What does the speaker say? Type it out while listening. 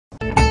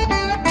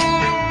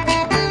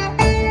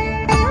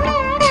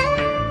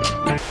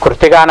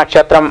కృత్తికా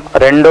నక్షత్రం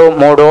 2,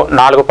 3,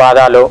 4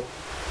 పాదాలు,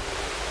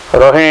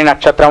 రోహిణి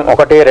నక్షత్రం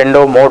 1, 2,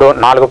 3,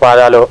 4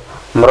 పాదాలు,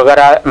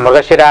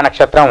 మృగశిర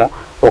నక్షత్రం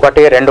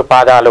 1, 2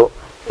 పాదాలు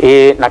ఈ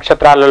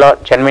నక్షత్రాలలో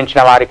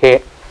జన్మించిన వారికి,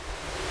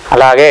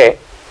 అలాగే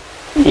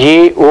ఈ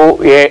ఉ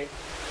ఏ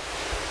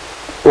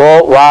ఓ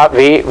వా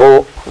వి ఉ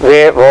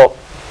వే ఓ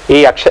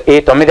ఈ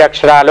 9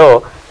 అక్షరాలు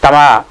తమ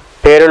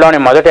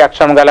పేరులోని మొదటి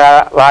అక్షరం గల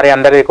వారి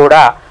అందరికీ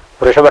కూడా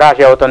వృషభ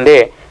రాశి అవుతుంది.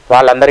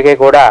 వాళ్ళందరికీ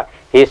కూడా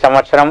ఈ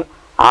సంవత్సరం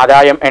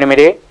ఆదాయం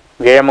 8,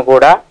 వ్యయము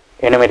కూడా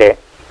 8.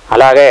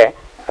 అలాగే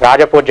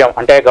రాజపూజ్యం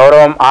అంటే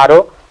గౌరవం 6,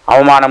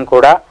 అవమానం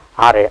కూడా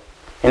 6.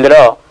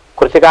 ఇందులో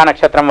కృత్తికా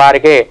నక్షత్రం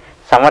వారికి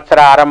సంవత్సర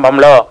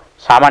ఆరంభంలో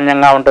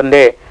సామాన్యంగా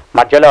ఉంటుంది,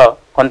 మధ్యలో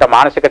కొంత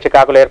మానసిక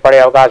చికాకులు ఏర్పడే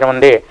అవకాశం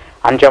ఉంది,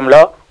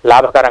 అంత్యంలో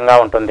లాభకరంగా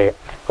ఉంటుంది.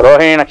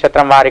 రోహిణి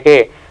నక్షత్రం వారికి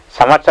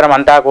సంవత్సరం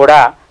అంతా కూడా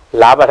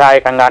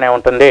లాభదాయకంగానే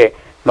ఉంటుంది.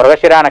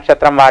 మృగశిర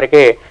నక్షత్రం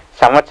వారికి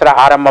సంవత్సర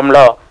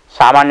ఆరంభంలో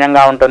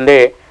సామాన్యంగా ఉంటుంది,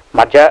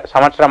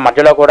 సంవత్సరం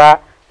కూడా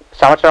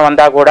సంవత్సరం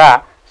అంతా కూడా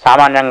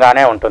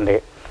సామాన్యంగానే ఉంటుంది.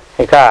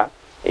 ఇక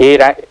ఈ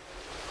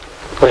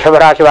వృషభ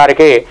రాశి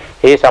వారికి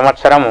ఈ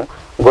సంవత్సరం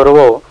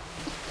గురువు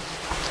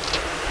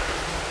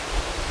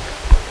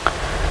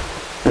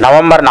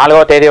నవంబర్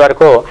 4వ తేదీ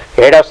వరకు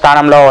 7వ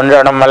స్థానంలో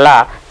ఉండడం వల్ల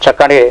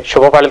చక్కటి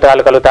శుభ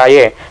ఫలితాలు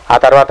కలుగుతాయి. ఆ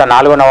తర్వాత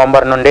 4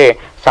 నవంబర్ నుండి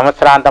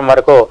సంవత్సరాంతం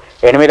వరకు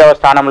 8వ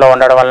స్థానంలో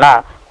ఉండడం వల్ల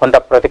కొంత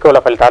ప్రతికూల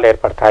ఫలితాలు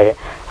ఏర్పడతాయి.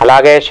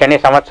 అలాగే శని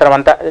సంవత్సరం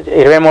అంతా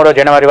 23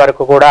 జనవరి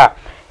వరకు కూడా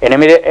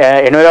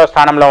 8వ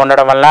స్థానంలో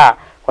ఉండడం వల్ల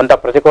కొంత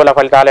ప్రతికూల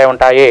ఫలితాలే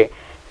ఉంటాయి.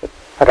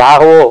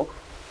 రాహువు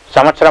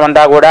సంవత్సరం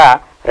అంతా కూడా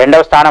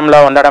 2వ స్థానంలో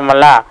ఉండడం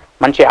వల్ల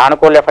మంచి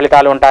ఆనుకూల్య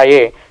ఫలితాలు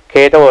ఉంటాయి.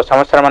 కేతువు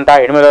సంవత్సరం అంతా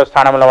 8వ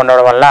స్థానంలో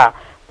ఉండడం వల్ల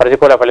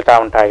ప్రతికూల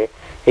ఫలితాలు ఉంటాయి.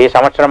 ఈ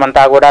సంవత్సరం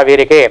అంతా కూడా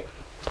వీరికి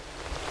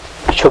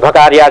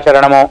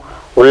శుభకార్యాచరణము,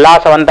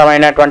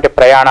 ఉల్లాసవంతమైనటువంటి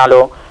ప్రయాణాలు,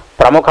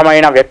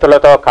 ప్రముఖమైన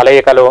వ్యక్తులతో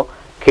కలయికలు,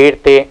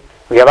 కీర్తి,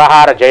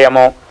 వ్యవహార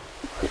జయము,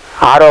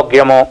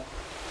 ఆరోగ్యము,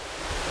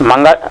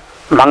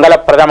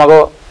 మంగళప్రదము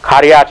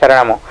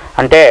కార్యాచరణము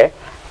అంటే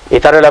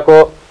ఇతరులకు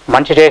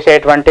మంచి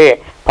చేసేటువంటి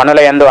పనుల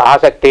యందు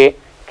ఆసక్తి,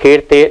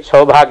 కీర్తి,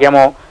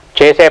 సౌభాగ్యము,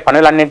 చేసే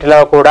పనులన్నింటిలో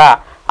కూడా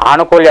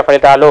ఆనుకూల్య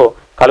ఫలితాలు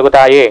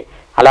కలుగుతాయి.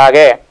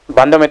 అలాగే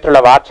బంధుమిత్రుల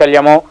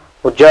వాత్సల్యము,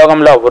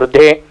 ఉద్యోగంలో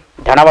వృద్ధి,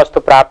 ధనవస్తు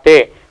ప్రాప్తి,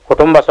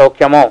 కుటుంబ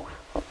సౌఖ్యము,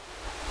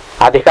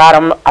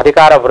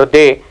 అధికార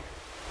వృద్ధి,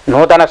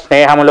 నూతన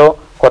స్నేహములు,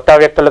 కొత్త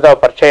వ్యక్తులతో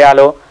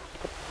పరిచయాలు,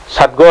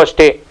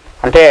 సద్గోష్ఠి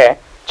అంటే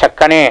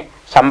చక్కని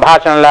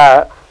సంభాషణల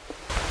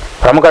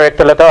ప్రముఖ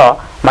వ్యక్తులతో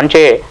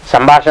మంచి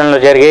సంభాషణలు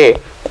జరిగి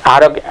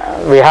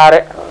విహార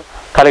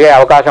కలిగే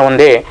అవకాశం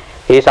ఉంది.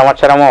 ఈ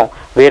సంవత్సరము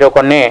వీరు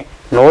కొన్ని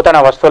నూతన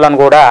వస్తువులను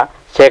కూడా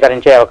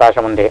సేకరించే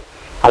అవకాశం ఉంది.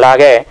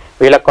 అలాగే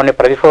వీళ్ళకు కొన్ని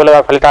ప్రతికూల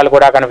ఫలితాలు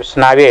కూడా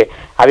కనిపిస్తున్నాయి.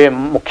 అవి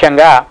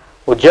ముఖ్యంగా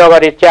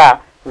ఉద్యోగరీత్యా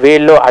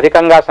వీళ్ళు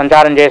అధికంగా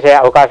సంచారం చేసే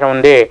అవకాశం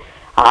ఉంది.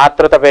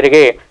 ఆతృత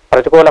పెరిగి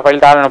ప్రతికూల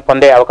ఫలితాలను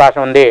పొందే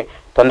అవకాశం ఉంది.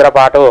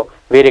 తొందరపాటు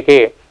వీరికి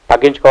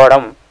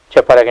తగ్గించుకోవడం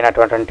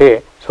చెప్పదగినటువంటి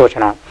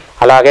సూచన.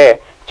 అలాగే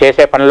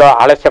చేసే పనిలో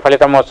ఆలస్య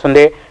ఫలితం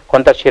వస్తుంది.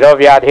 కొంత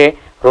శిరోవ్యాధి,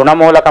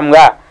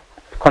 రుణమూలకంగా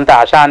కొంత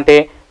అశాంతి,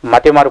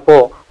 మతిమరుపు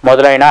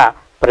మొదలైన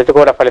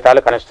ప్రతికూల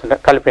ఫలితాలు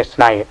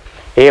కల్పిస్తున్నాయి.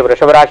 ఈ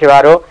వృషభ రాశి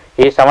వారు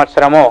ఈ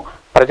సంవత్సరము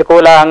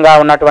ప్రతికూలంగా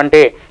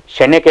ఉన్నటువంటి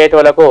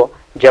శనికేతువులకు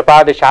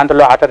జపాది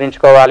శాంతులు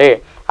ఆచరించుకోవాలి.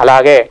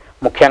 అలాగే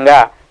ముఖ్యంగా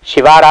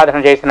శివారాధన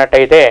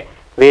చేసినట్టయితే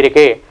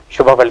వీరికి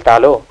శుభ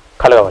ఫలితాలు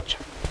కలగవచ్చు.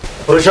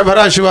 వృషభ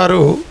రాశి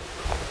వారు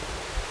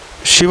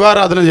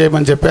శివారాధన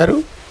చేయమని చెప్పారు.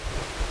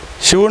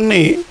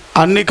 శివుణ్ణి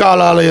అన్ని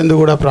కాలాల యందు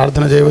కూడా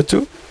ప్రార్థన చేయవచ్చు.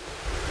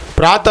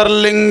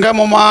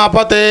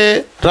 ప్రాతర్లింగముమాపతే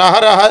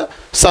రహరహ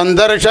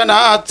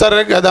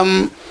సందర్శనాత్సర్గదం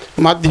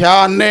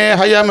మధ్యాహ్నే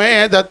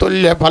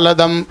హయమేధతుల్య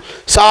ఫలదం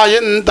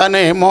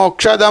సాయంతనే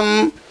మోక్షదం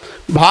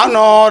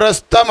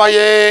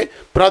భానోరస్తమయే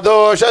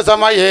ప్రదోష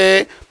సమయే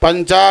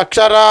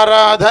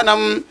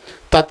పంచాక్షరారాధనం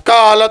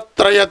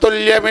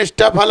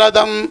తత్కాలత్రయతుల్యమిష్ట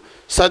ఫలదం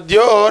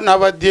సద్యో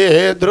నవద్యే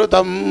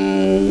ధృతం.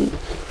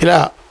 ఇలా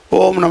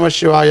ఓం నమ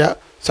శివాయ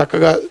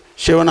చక్కగా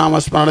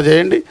శివనామస్మరణ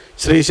చేయండి.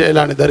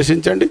 శ్రీశైలాన్ని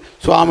దర్శించండి.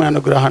 స్వామి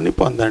అనుగ్రహాన్ని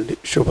పొందండి.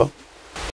 శుభం.